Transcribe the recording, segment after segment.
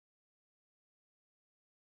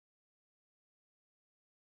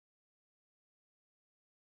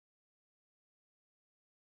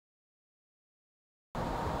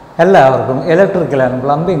എല്ലാവർക്കും electrical and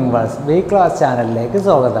plumbing verse B class ചാനലിലേക്ക്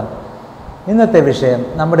സ്വാഗതം. ഇന്നത്തെ വിഷയം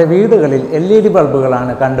നമ്മുടെ വീടുകളിൽ LED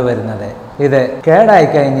ബൾബുകളാണ് കണ്ടുവരുന്നത്. ഇത് കേടായി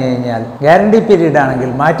കഴിഞ്ഞു കഴിഞ്ഞാൽ ഗ്യാരണ്ടി പീരീഡ് ആണെങ്കിൽ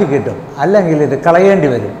മാറ്റി കിട്ടും, അല്ലെങ്കിൽ ഇത് കളയേണ്ടി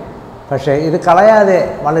വരും. പക്ഷേ ഇത് കളയാതെ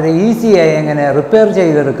വളരെ ഈസിയായി എങ്ങനെ റിപ്പയർ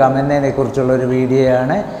ചെയ്തെടുക്കാം എന്നതിനെക്കുറിച്ചുള്ളൊരു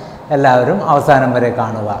വീഡിയോയാണ്. എല്ലാവരും അവസാനം വരെ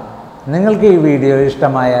കാണുക. നിങ്ങൾക്ക് ഈ വീഡിയോ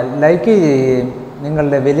ഇഷ്ടമായാൽ ലൈക്ക് ചെയ്യുകയും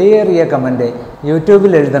നിങ്ങളുടെ വിലയേറിയ കമൻറ്റ്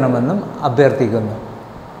യൂട്യൂബിൽ എഴുതണമെന്നും അഭ്യർത്ഥിക്കുന്നു.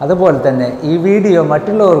 അതുപോലെ തന്നെ ഈ വീഡിയോ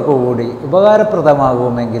മറ്റുള്ളവർക്ക് കൂടി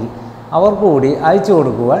ഉപകാരപ്രദമാകുമെങ്കിൽ അവർക്ക് കൂടി അയച്ചു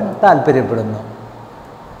കൊടുക്കുവാൻ താല്പര്യപ്പെടുന്നു.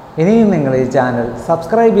 ഇനിയും നിങ്ങൾ ഈ ചാനൽ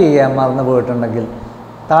സബ്സ്ക്രൈബ് ചെയ്യാൻ മറന്നു പോയിട്ടുണ്ടെങ്കിൽ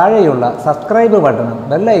താഴെയുള്ള സബ്സ്ക്രൈബ് ബട്ടണും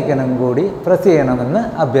ബെല്ലൈക്കനും കൂടി പ്രസ് ചെയ്യണമെന്ന്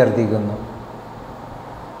അഭ്യർത്ഥിക്കുന്നു.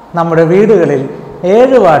 നമ്മുടെ വീടുകളിൽ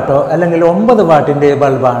 7 വാട്ടോ അല്ലെങ്കിൽ 9 വാട്ടിൻ്റെ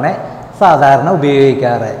ബൾബാണ് സാധാരണ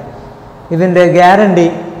ഉപയോഗിക്കാറ്. ഇതിൻ്റെ ഗ്യാരണ്ടി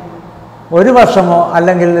 1 വർഷമോ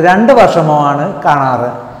അല്ലെങ്കിൽ 2 വർഷമോ ആണ്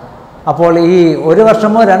കാണാറ്. അപ്പോൾ ഈ 1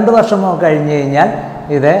 വർഷമോ 2 വർഷമോ കഴിഞ്ഞ് കഴിഞ്ഞാൽ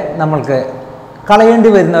ഇത് നമ്മൾക്ക് കളയേണ്ടി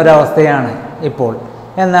വരുന്ന ഒരവസ്ഥയാണ് ഇപ്പോൾ.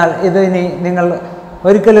 എന്നാൽ ഇതിനി നിങ്ങൾ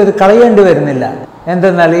ഒരിക്കലും ഇത് കളയേണ്ടി വരുന്നില്ല.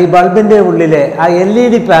 എന്തെന്നാൽ ഈ ബൾബിൻ്റെ ഉള്ളിലെ ആ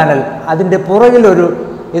LED പാനൽ, അതിൻ്റെ പുറകിലൊരു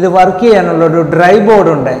ഇത് വർക്ക് ചെയ്യാനുള്ളൊരു ഡ്രൈ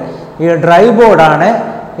ബോർഡുണ്ട്. ഈ ഡ്രൈ ബോർഡാണ്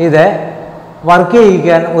ഇത് വർക്ക്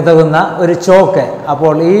ചെയ്യിക്കാൻ ഉതകുന്ന ഒരു ചോക്ക്.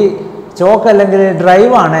 അപ്പോൾ ഈ ചോക്ക് അല്ലെങ്കിൽ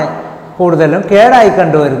ഡ്രൈവാണ് കൂടുതലും കേടായി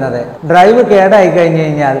കണ്ടുവരുന്നത്. ഡ്രൈവ് കേടായി കഴിഞ്ഞ്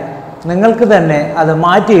കഴിഞ്ഞാൽ നിങ്ങൾക്ക് തന്നെ അത്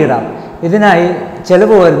മാറ്റിയിടാം. ഇതിനായി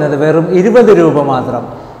ചിലവ് വരുന്നത് വെറും 20 രൂപ മാത്രം.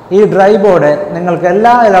 ഈ ഡ്രൈ ബോർഡ് നിങ്ങൾക്ക്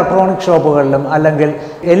എല്ലാ ഇലക്ട്രോണിക് ഷോപ്പുകളിലും അല്ലെങ്കിൽ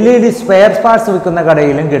LED സ്പെയർ പാർട്സ് വിൽക്കുന്ന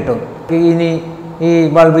കടയിലും കിട്ടും. ഇനി ഈ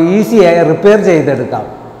ബൾബ് ഈസിയായി റിപ്പയർ ചെയ്തെടുക്കാം.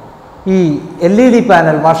 ഈ LED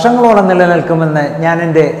പാനൽ വർഷങ്ങളോളം നിലനിൽക്കുമെന്ന് ഞാൻ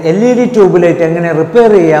എൻ്റെ LED ട്യൂബ് ലൈറ്റ് എങ്ങനെ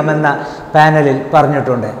റിപ്പയർ ചെയ്യാമെന്ന പാനലിൽ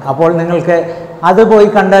പറഞ്ഞിട്ടുണ്ട്. അപ്പോൾ നിങ്ങൾക്ക് അത് പോയി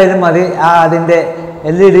കണ്ടാലും മതി. അതിൻ്റെ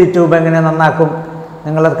LED ട്യൂബ് എങ്ങനെ നന്നാക്കും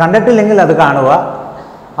നിങ്ങളത് കണ്ടിട്ടില്ലെങ്കിൽ അത് കാണുക.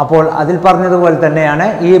 അപ്പോൾ അതിൽ പറഞ്ഞതുപോലെ തന്നെയാണ്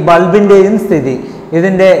ഈ ബൾബിൻ്റെയും സ്ഥിതി.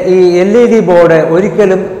 ഇതിൻ്റെ ഈ LED ബോർഡ്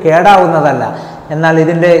ഒരിക്കലും കേടാവുന്നതല്ല, എന്നാൽ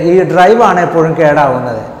ഇതിൻ്റെ ഈ ഡ്രൈവാണ് എപ്പോഴും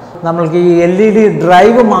കേടാവുന്നത്. നമ്മൾക്ക് ഈ LED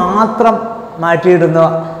ഡ്രൈവ് മാത്രം മാറ്റിയിടുന്ന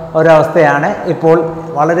ഒരവസ്ഥയാണ് ഇപ്പോൾ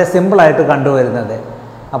വളരെ സിമ്പിളായിട്ട് കണ്ടുവരുന്നത്.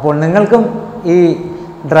 അപ്പോൾ നിങ്ങൾക്കും ഈ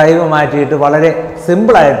ഡ്രൈവ് മാറ്റിയിട്ട് വളരെ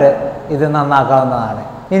സിമ്പിളായിട്ട് ഇത് നന്നാക്കാവുന്നതാണ്.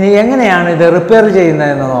 ഇനി എങ്ങനെയാണ് ഇത് റിപ്പയർ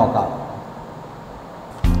ചെയ്യുന്നതെന്ന് നോക്കാം.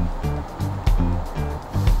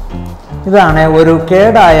 ഇതാണ് ഒരു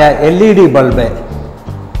കേടായ LED ബൾബ്.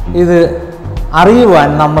 ഇത് അറിയുവാൻ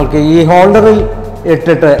നമ്മൾക്ക് ഈ ഹോൾഡറിൽ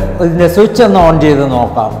ഇട്ടിട്ട് ഇതിൻ്റെ സ്വിച്ച് ഒന്ന് ഓൺ ചെയ്ത്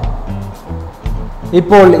നോക്കാം.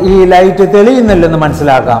 ഇപ്പോൾ ഈ ലൈറ്റ് തെളിയുന്നില്ലെന്ന്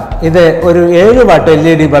മനസ്സിലാക്കാം. ഇത് ഒരു 7 വാട്ട്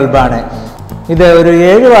LED ബൾബാണ്. ഇത് ഒരു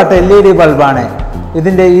 7 വാട്ട് LED ബൾബാണ്.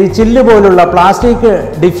 ഇതിൻ്റെ ഈ ചില്ല് പോലുള്ള പ്ലാസ്റ്റിക്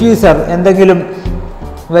ഡിഫ്യൂസർ എന്തെങ്കിലും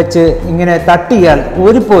വെച്ച് ഇങ്ങനെ തട്ടിയാൽ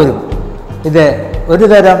ഊരിപ്പോരും. ഇത് ഒരു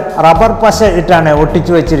തരം റബ്ബർ പശ ഇട്ടാണ്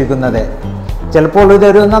ഒട്ടിച്ചു വച്ചിരിക്കുന്നത്. ചിലപ്പോൾ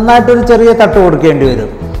ഇതൊരു നന്നായിട്ടൊരു ചെറിയ തട്ട് കൊടുക്കേണ്ടി വരും.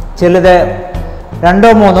 ചിലത്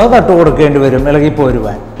 2-3 തട്ട് കൊടുക്കേണ്ടി വരും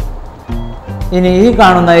ഇളകിപ്പോരുവാൻ. ഇനി ഈ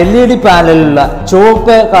കാണുന്ന LED പാനലിലുള്ള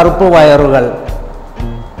ചുവപ്പ് കറുപ്പ് വയറുകൾ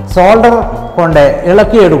സോൾഡർ കൊണ്ട്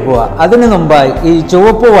ഇളക്കിയെടുക്കുക. അതിനു മുമ്പായി ഈ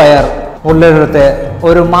ചുവപ്പ് വയർ ഉള്ളിടത്ത്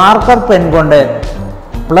ഒരു മാർക്കർ പെൻ കൊണ്ട്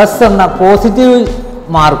പ്ലസ് എന്ന പോസിറ്റീവ്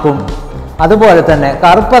മാർക്കും, അതുപോലെ തന്നെ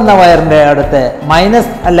കറുപ്പെന്ന വയറിൻ്റെ അടുത്ത്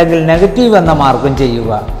മൈനസ് അല്ലെങ്കിൽ നെഗറ്റീവ് എന്ന മാർക്കും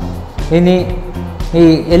ചെയ്യുക. ഇനി ഈ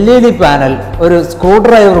LED പാനൽ ഒരു സ്ക്രൂ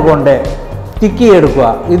ഡ്രൈവർ കൊണ്ട് തിക്കിയെടുക്കുക.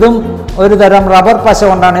 ഇതും ഒരു തരം റബ്ബർ പശ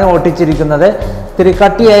കൊണ്ടാണ് ഒട്ടിച്ചിരിക്കുന്നത്. ഇത്തിരി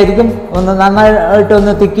കട്ടിയായിരിക്കും. ഒന്ന്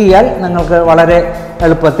നന്നായിട്ടൊന്ന് തിക്കിയാൽ നിങ്ങൾക്ക് വളരെ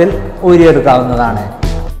എളുപ്പത്തിൽ ഊരിയെടുക്കാവുന്നതാണ്.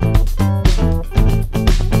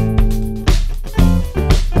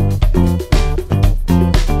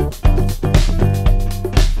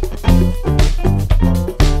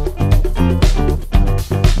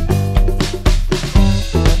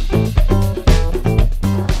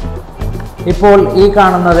 ഇപ്പോൾ ഈ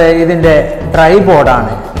കാണുന്നത് ഇതിൻ്റെ ഡ്രൈ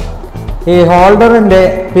ബോർഡാണ്. ഈ ഹോൾഡറിൻ്റെ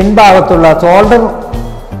പിൻഭാഗത്തുള്ള സോൾഡർ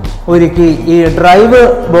ഉരുക്കി ഈ ഡ്രൈവ്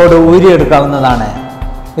ബോർഡ് ഊരിയെടുക്കാവുന്നതാണ്.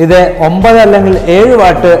 ഇത് 9 അല്ലെങ്കിൽ 7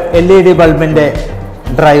 വാട്ട് LED ബൾബിൻ്റെ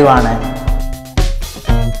ഡ്രൈവാണ്.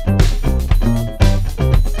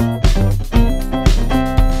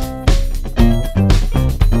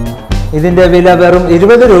 ഇതിൻ്റെ വില വെറും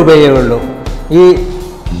 20 രൂപയേ ഉള്ളൂ.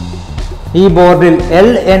 ഈ ബോർഡിൽ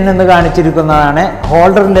LN എന്ന് കാണിച്ചിരിക്കുന്നതാണ്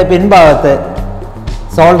ഹോൾഡറിൻ്റെ പിൻഭാഗത്ത്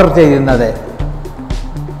സോൾഡർ ചെയ്യുന്നത്.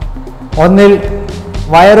 ഒന്നിൽ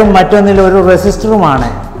വയറും മറ്റൊന്നിൽ ഒരു റെസിസ്റ്ററുമാണ്.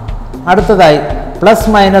 അടുത്തതായി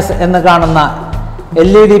പ്ലസ് മൈനസ് എന്ന് കാണുന്ന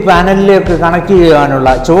LED പാനലിലേക്ക് കണക്ട്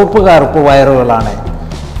ചെയ്യുവാനുള്ള ചുവപ്പ് കറുപ്പ് വയറുകളാണ്.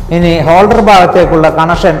 ഇനി ഹോൾഡർ ഭാഗത്തേക്കുള്ള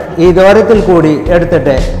കണക്ഷൻ ഈ ദൂരത്തിൽ കൂടി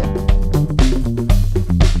എടുത്തിട്ട്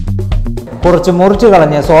കുറച്ച് മുറിച്ച്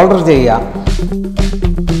കളഞ്ഞ് സോൾഡർ ചെയ്യാം.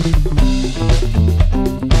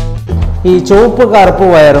 ഈ ചുവപ്പ് കറുപ്പ്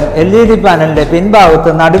വയറും LED പാനലിൻ്റെ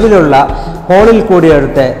പിൻഭാഗത്ത് നടുവിലുള്ള ഹോളിൽ കൂടി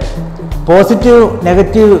എടുത്ത് പോസിറ്റീവ്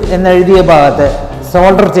നെഗറ്റീവ് എന്നെഴുതിയ ഭാഗത്ത്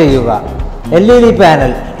സോൾഡർ ചെയ്യുക. LED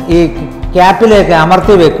പാനൽ ഈ ക്യാപ്പിലേക്ക്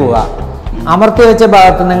അമർത്തി വെക്കുക. അമർത്തി വെച്ച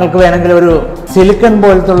ഭാഗത്ത് നിങ്ങൾക്ക് വേണമെങ്കിൽ ഒരു സിലിക്കൺ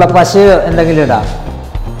പോലത്തുള്ള പശയോ എന്തെങ്കിലും ഇടാം.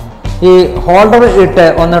 ഈ ഹോൾഡർ ഇട്ട്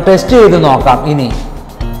ഒന്ന് ടെസ്റ്റ് ചെയ്ത് നോക്കാം. ഇനി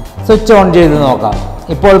സ്വിച്ച് ഓൺ ചെയ്ത് നോക്കാം.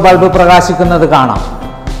 ഇപ്പോൾ ബൾബ് പ്രകാശിക്കുന്നത് കാണാം.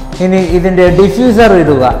 ഇനി ഇതിൻ്റെ ഡിഫ്യൂസർ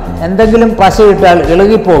ഇടുക. എന്തെങ്കിലും പശ ഇട്ടാൽ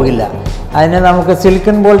ഇളകിപ്പോകില്ല. അതിന് നമുക്ക്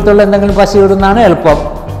സിലിക്കൺ പോലത്തുള്ള എന്തെങ്കിലും പശ ഇടുന്നതാണ് എളുപ്പം.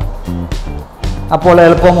 അപ്പോൾ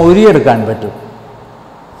എളുപ്പം ഉരിയെടുക്കാൻ പറ്റും.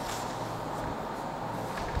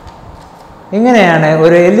 ഇങ്ങനെയാണ്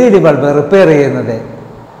ഒരു LED ബൾബ് റിപ്പയർ ചെയ്യുന്നത്.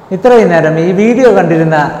 ഇത്രയും നേരം ഈ വീഡിയോ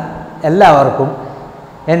കണ്ടിരുന്ന എല്ലാവർക്കും,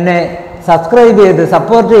 എന്നെ സബ്സ്ക്രൈബ് ചെയ്ത്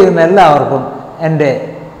സപ്പോർട്ട് ചെയ്യുന്ന എല്ലാവർക്കും എൻ്റെ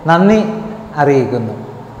നന്ദി അറിയിക്കുന്നു.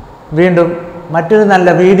 വീണ്ടും മറ്റൊരു നല്ല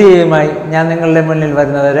വീഡിയോയുമായി ഞാൻ നിങ്ങളുടെ മുന്നിൽ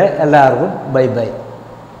വരുന്നവരെ എല്ലാവർക്കും ബൈ ബൈ.